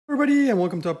Everybody, and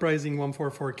welcome to Uprising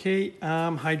 144K.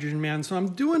 I'm Hydrogen Man. So I'm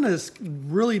doing this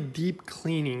really deep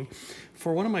cleaning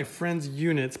for one of my friend's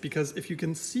units because if you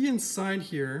can see inside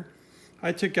here,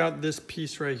 I took out this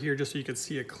piece right here just so you could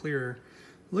see it clearer.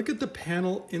 Look at the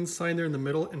panel inside there in the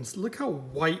middle and look how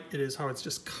white it is, how it's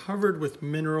just covered with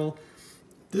mineral.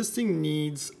 This thing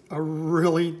needs a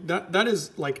really, that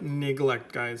is like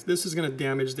neglect, guys. This is gonna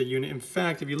damage the unit. In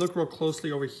fact, if you look real closely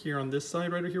over here on this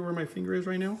side, right over here where my finger is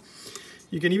right now,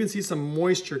 you can even see some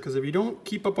moisture because if you don't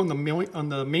keep up on the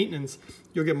maintenance,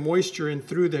 you'll get moisture in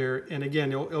through there, and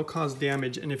again, it'll cause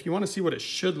damage. And if you want to see what it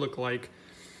should look like,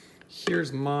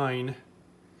 here's mine.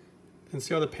 And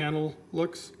see how the panel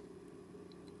looks?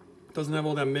 It doesn't have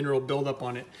all that mineral buildup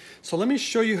on it. So let me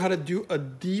show you how to do a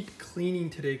deep cleaning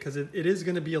today because it is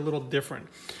going to be a little different.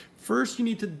 First, you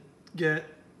need to get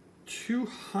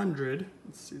 200.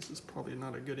 Let's see, this is probably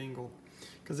not a good angle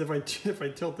because if I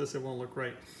tilt this, it won't look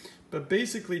right. But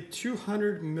basically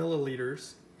 200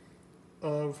 milliliters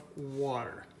of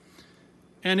water.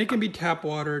 And it can be tap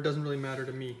water, it doesn't really matter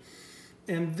to me.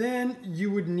 And then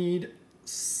you would need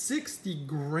 60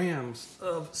 grams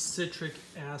of citric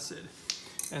acid.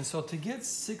 And so to get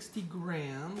 60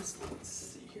 grams, let's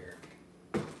see here.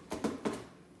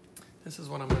 This is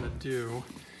what I'm gonna do.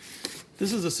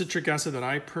 This is a citric acid that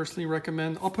I personally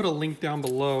recommend. I'll put a link down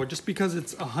below just because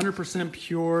it's 100%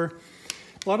 pure.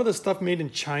 A lot of the stuff made in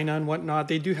China and whatnot,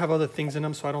 they do have other things in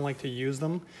them, so I don't like to use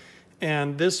them.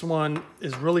 And this one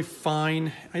is really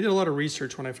fine. I did a lot of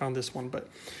research when I found this one.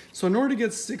 So in order to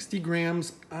get 60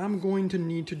 grams, I'm going to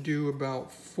need to do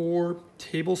about 4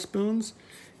 tablespoons.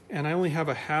 And I only have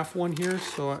a half one here,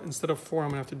 so instead of 4, I'm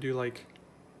gonna have to do like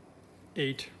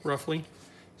 8 roughly.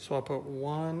 So I'll put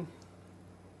 1.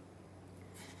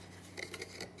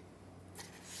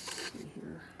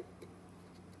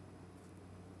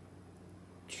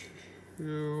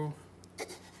 2,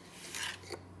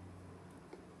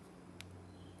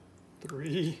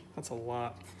 3, that's a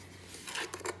lot.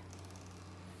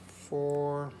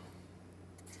 4,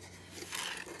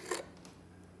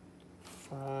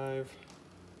 5,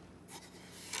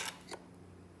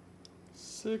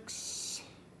 6,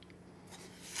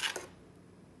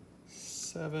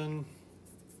 7,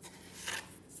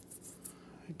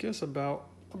 I guess about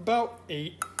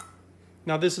 8.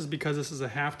 Now this is because this is a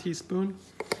half teaspoon.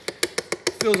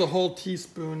 If it was a whole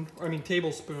teaspoon,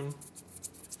 tablespoon,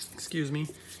 excuse me,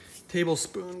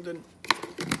 tablespoon, then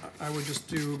I would just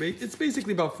do, it's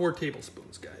basically about 4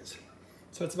 tablespoons, guys.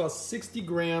 So it's about 60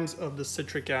 grams of the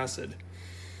citric acid.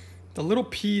 The little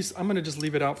piece, I'm gonna just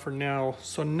leave it out for now.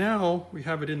 So now we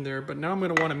have it in there, but now I'm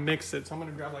gonna wanna mix it. So I'm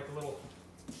gonna grab like a little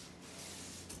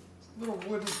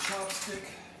wooden chopstick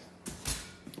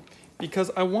because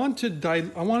I want it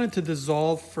to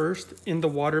dissolve first in the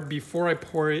water before I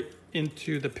pour it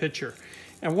into the pitcher.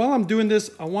 And while I'm doing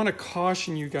this, I want to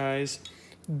caution you guys,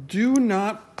 do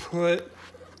not put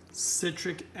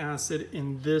citric acid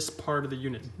in this part of the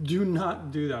unit. Do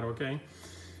not do that, okay?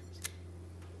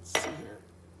 Let's see here.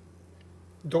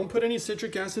 Don't put any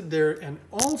citric acid there, and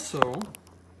also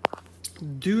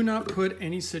do not put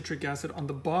any citric acid on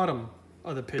the bottom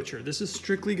of the pitcher. This is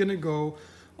strictly going to go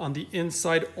on the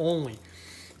inside only.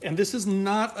 And this is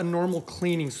not a normal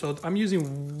cleaning, so I'm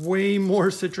using way more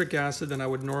citric acid than I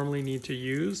would normally need to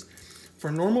use.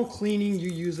 For normal cleaning, you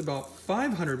use about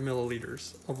 500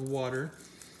 milliliters of water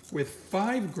with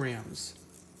 5 grams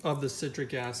of the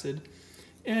citric acid,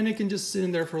 and it can just sit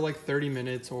in there for like 30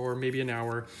 minutes or maybe an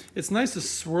hour. It's nice to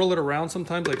swirl it around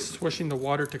sometimes, like swishing the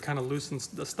water to kind of loosen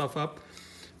the stuff up.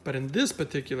 But in this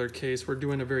particular case, we're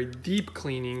doing a very deep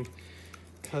cleaning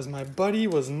because my buddy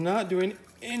was not doing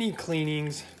any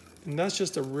cleanings, and that's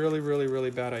just a really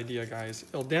bad idea, guys.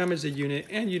 It'll damage the unit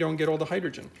and you don't get all the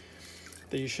hydrogen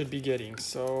that you should be getting.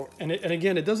 So, and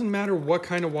again, it doesn't matter what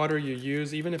kind of water you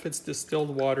use, even if it's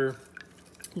distilled water,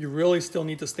 you really still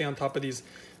need to stay on top of these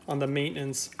on the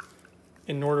maintenance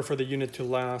in order for the unit to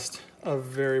last a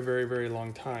very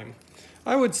long time.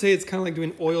 I would say it's kind of like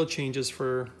doing oil changes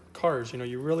for cars. You know,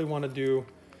 you really want to do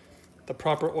the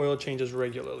proper oil changes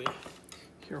regularly.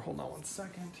 Here, hold on one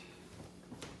second.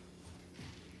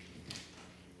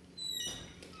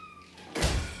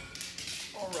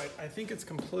 All right, I think it's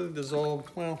completely dissolved.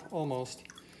 Well, almost.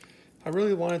 I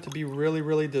really want it to be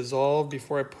really dissolved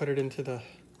before I put it into the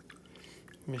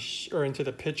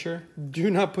pitcher.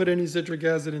 Do not put any citric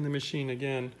acid in the machine.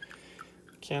 Again,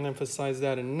 can't emphasize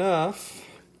that enough.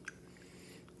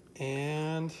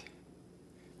 And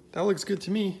that looks good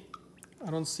to me.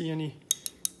 I don't see any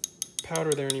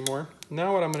powder there anymore.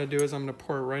 Now what I'm going to do is I'm going to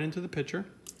pour it right into the pitcher.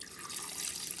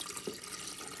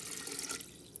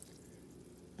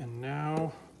 And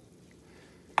now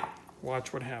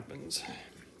watch what happens.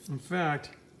 In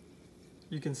fact,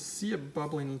 you can see it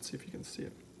bubbling. Let's see if you can see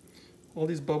it. All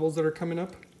these bubbles that are coming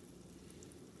up.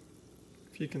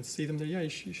 If you can see them there, yeah, you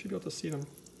should be able to see them.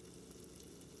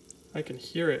 I can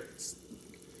hear it. It's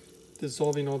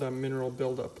dissolving all that mineral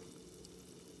buildup.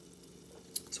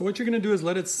 So what you're gonna do is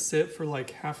let it sit for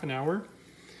like half an hour.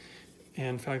 And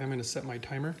in fact, I'm gonna set my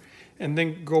timer. And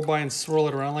then go by and swirl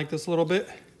it around like this a little bit.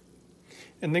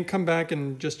 And then come back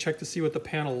and just check to see what the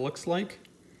panel looks like.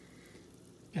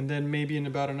 And then maybe in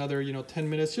about another, 10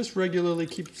 minutes, just regularly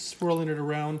keep swirling it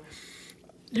around.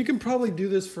 You can probably do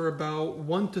this for about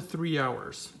 1 to 3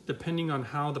 hours, depending on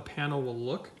how the panel will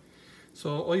look.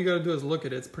 So all you gotta do is look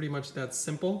at it. It's pretty much that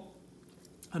simple.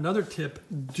 Another tip,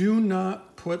 do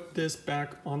not put this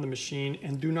back on the machine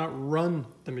and do not run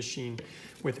the machine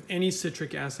with any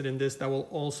citric acid in this. That will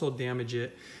also damage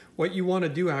it. What you wanna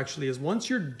do actually is once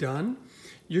you're done,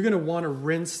 you're gonna wanna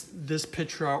rinse this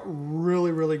pitcher out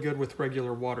really, really good with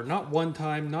regular water. Not 1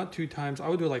 time, not 2 times. I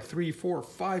would do it like 3, 4,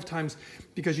 5 times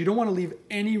because you don't wanna leave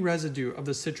any residue of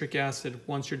the citric acid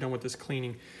once you're done with this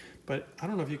cleaning. But I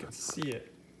don't know if you can see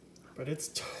it, but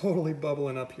it's totally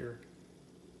bubbling up here.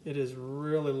 It is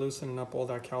really loosening up all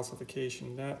that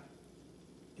calcification. That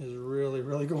is really,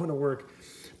 really going to work.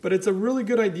 But it's a really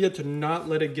good idea to not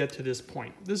let it get to this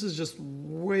point. This is just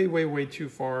way, way, way too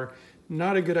far.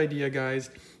 Not a good idea,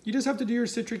 guys. You just have to do your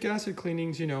citric acid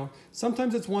cleanings,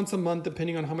 Sometimes it's once a month,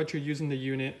 depending on how much you're using the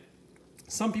unit.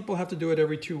 Some people have to do it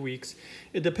every 2 weeks.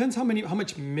 It depends how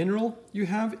much mineral you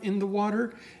have in the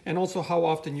water and also how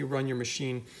often you run your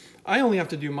machine. I only have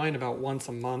to do mine about once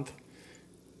a month.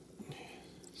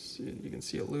 See, you can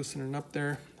see it loosening up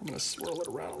there. I'm gonna swirl it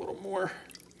around a little more.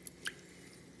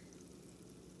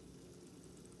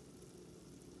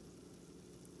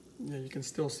 Yeah, you can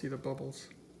still see the bubbles.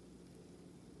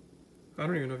 I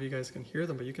don't even know if you guys can hear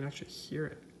them, but you can actually hear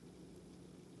it.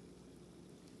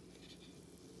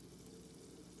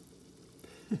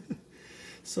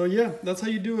 So yeah, that's how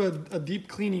you do a deep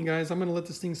cleaning, guys. I'm gonna let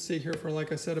this thing sit here for,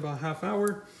 like I said, about half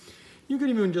hour. You can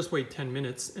even just wait 10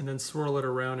 minutes and then swirl it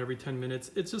around every 10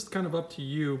 minutes. It's just kind of up to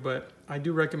you, but I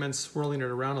do recommend swirling it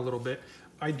around a little bit.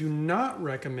 I do not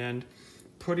recommend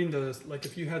putting like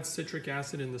if you had citric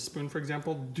acid in the spoon, for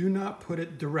example, do not put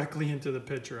it directly into the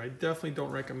pitcher. I definitely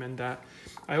don't recommend that.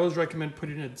 I always recommend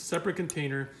putting it in a separate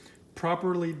container,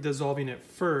 properly dissolving it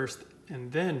first,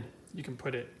 and then you can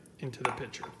put it into the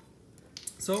pitcher.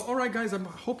 So, all right, guys, I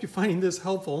hope you're finding this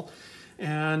helpful.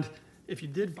 And if you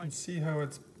did, see how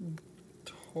it's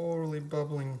totally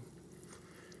bubbling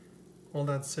all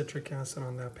that citric acid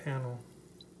on that panel.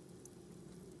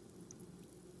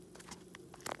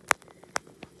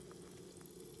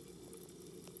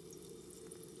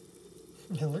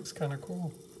 It looks kind of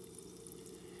cool.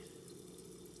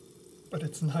 But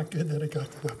it's not good that it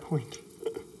got to that point.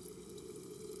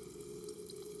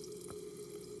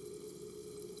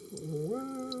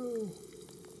 Whoa!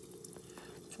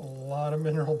 It's a lot of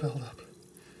mineral buildup.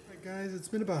 Alright guys, it's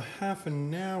been about half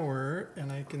an hour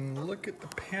and I can look at the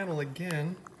panel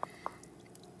again.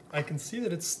 I can see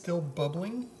that it's still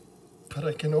bubbling, but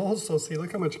I can also see,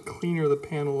 look how much cleaner the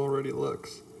panel already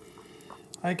looks.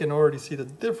 I can already see the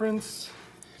difference.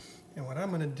 And what I'm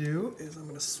going to do is I'm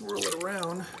going to swirl it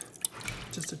around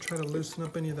just to try to loosen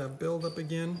up any of that buildup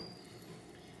again.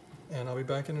 And I'll be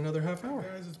back in another half hour.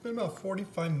 Guys, it's been about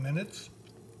 45 minutes.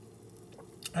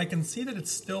 I can see that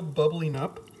it's still bubbling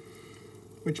up,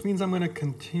 which means I'm going to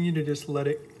continue to just let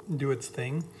it do its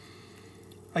thing.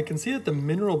 I can see that the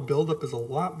mineral buildup is a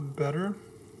lot better,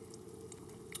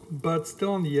 but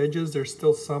still on the edges there's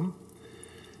still some.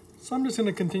 So I'm just going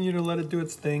to continue to let it do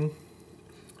its thing.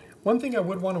 One thing I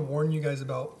would want to warn you guys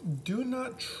about, do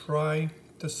not try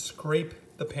to scrape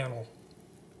the panel.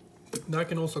 That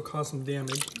can also cause some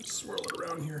damage. Swirl it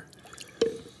around here.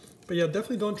 But yeah,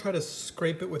 definitely don't try to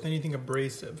scrape it with anything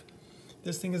abrasive.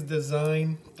 This thing is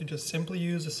designed to just simply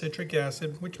use the citric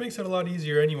acid, which makes it a lot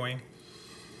easier anyway.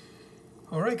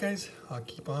 Alright guys, I'll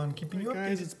keep on keeping you updated.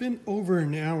 Guys, it's been over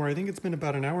an hour. I think it's been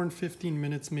about an hour and 15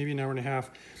 minutes, maybe an hour and a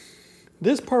half.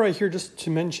 This part right here, just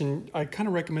to mention, I kind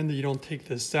of recommend that you don't take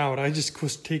this out. I just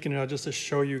was taking it out just to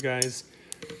show you guys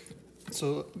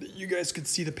so that you guys could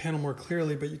see the panel more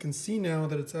clearly, but you can see now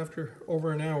that it's after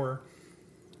over an hour.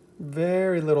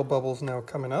 Very little bubbles now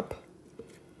coming up.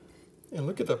 And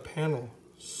look at the panel,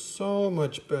 so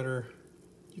much better.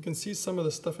 You can see some of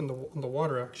the stuff in the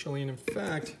water actually, and in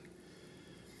fact,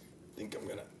 I think I'm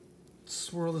gonna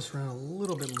swirl this around a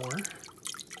little bit more.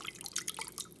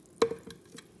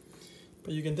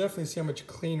 But you can definitely see how much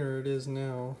cleaner it is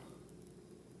now.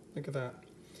 Look at that.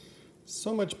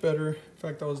 So much better. In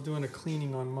fact, I was doing a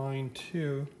cleaning on mine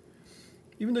too.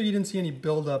 even though you didn't see any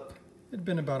buildup, it'd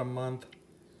been about a month.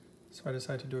 So I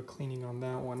decided to do a cleaning on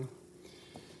that one.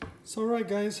 So all right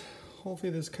guys,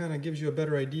 hopefully this kind of gives you a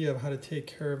better idea of how to take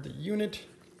care of the unit.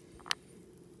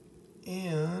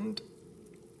 And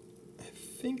I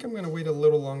think I'm gonna wait a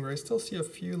little longer. I still see a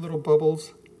few little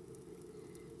bubbles.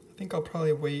 I think I'll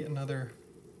probably wait another,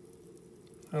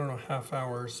 I don't know, half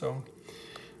hour or so.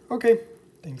 Okay,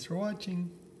 thanks for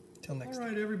watching. Till next time.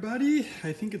 All right, everybody,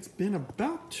 I think it's been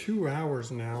about 2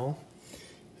 hours now.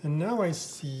 And now I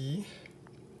see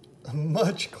a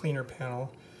much cleaner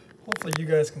panel. Hopefully you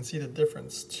guys can see the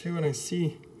difference too. And I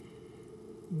see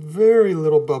very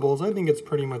little bubbles. I think it's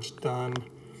pretty much done.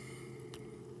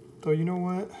 Though you know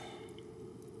what?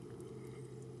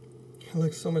 It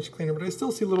looks so much cleaner, but I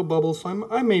still see little bubbles. So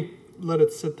I may let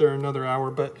it sit there another hour,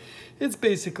 but it's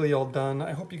basically all done.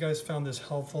 I hope you guys found this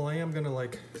helpful. I am gonna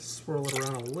like swirl it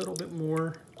around a little bit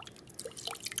more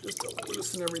just to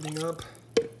loosen everything up.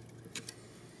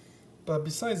 But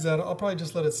besides that, I'll probably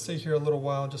just let it sit here a little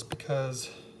while just because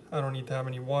I don't need to have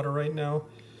any water right now.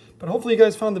 But hopefully you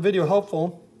guys found the video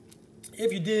helpful.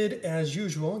 If you did, as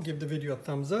usual, give the video a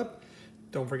thumbs up.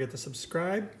 Don't forget to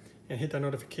subscribe and hit that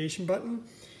notification button.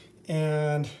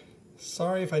 And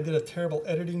sorry if I did a terrible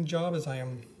editing job, as I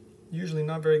am usually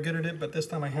not very good at it, but this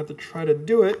time I had to try to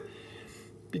do it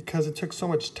because it took so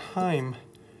much time.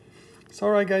 So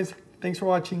all right guys, thanks for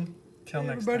watching. Till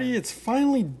next time. Everybody, it's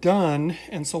finally done.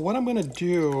 And so what I'm gonna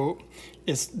do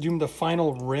is do the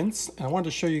final rinse. And I wanted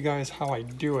to show you guys how I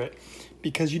do it,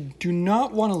 because you do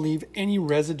not want to leave any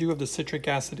residue of the citric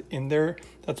acid in there.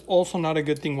 That's also not a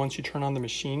good thing once you turn on the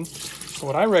machine. So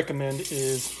what I recommend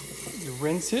is you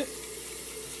rinse it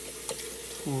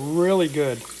really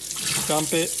good.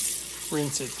 Dump it,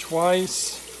 rinse it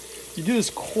twice. You do this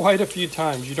quite a few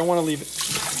times. You don't want to leave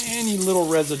any little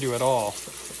residue at all.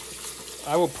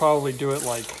 I will probably do it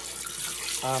like,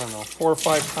 I don't know, 4 or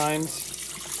 5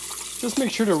 times. Just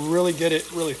make sure to really get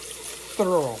it really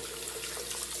thorough.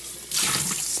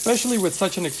 Especially with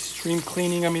such an extreme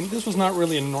cleaning. I mean, this was not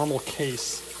really a normal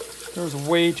case. There was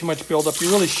way too much buildup.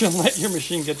 You really shouldn't let your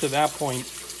machine get to that point.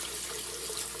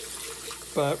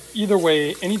 But either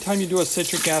way, anytime you do a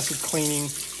citric acid cleaning,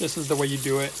 this is the way you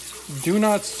do it. Do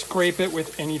not scrape it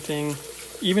with anything.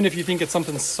 Even if you think it's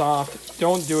something soft,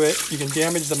 don't do it. You can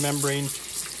damage the membrane.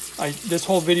 This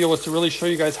whole video was to really show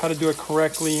you guys how to do it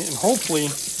correctly and hopefully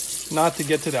not to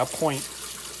get to that point.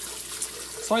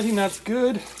 So I think that's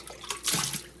good.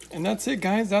 And that's it,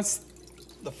 guys. That's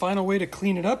the final way to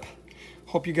clean it up.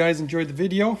 Hope you guys enjoyed the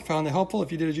video, found it helpful.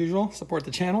 If you did as usual, support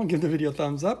the channel, give the video a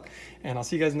thumbs up, and I'll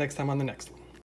see you guys next time on the next one.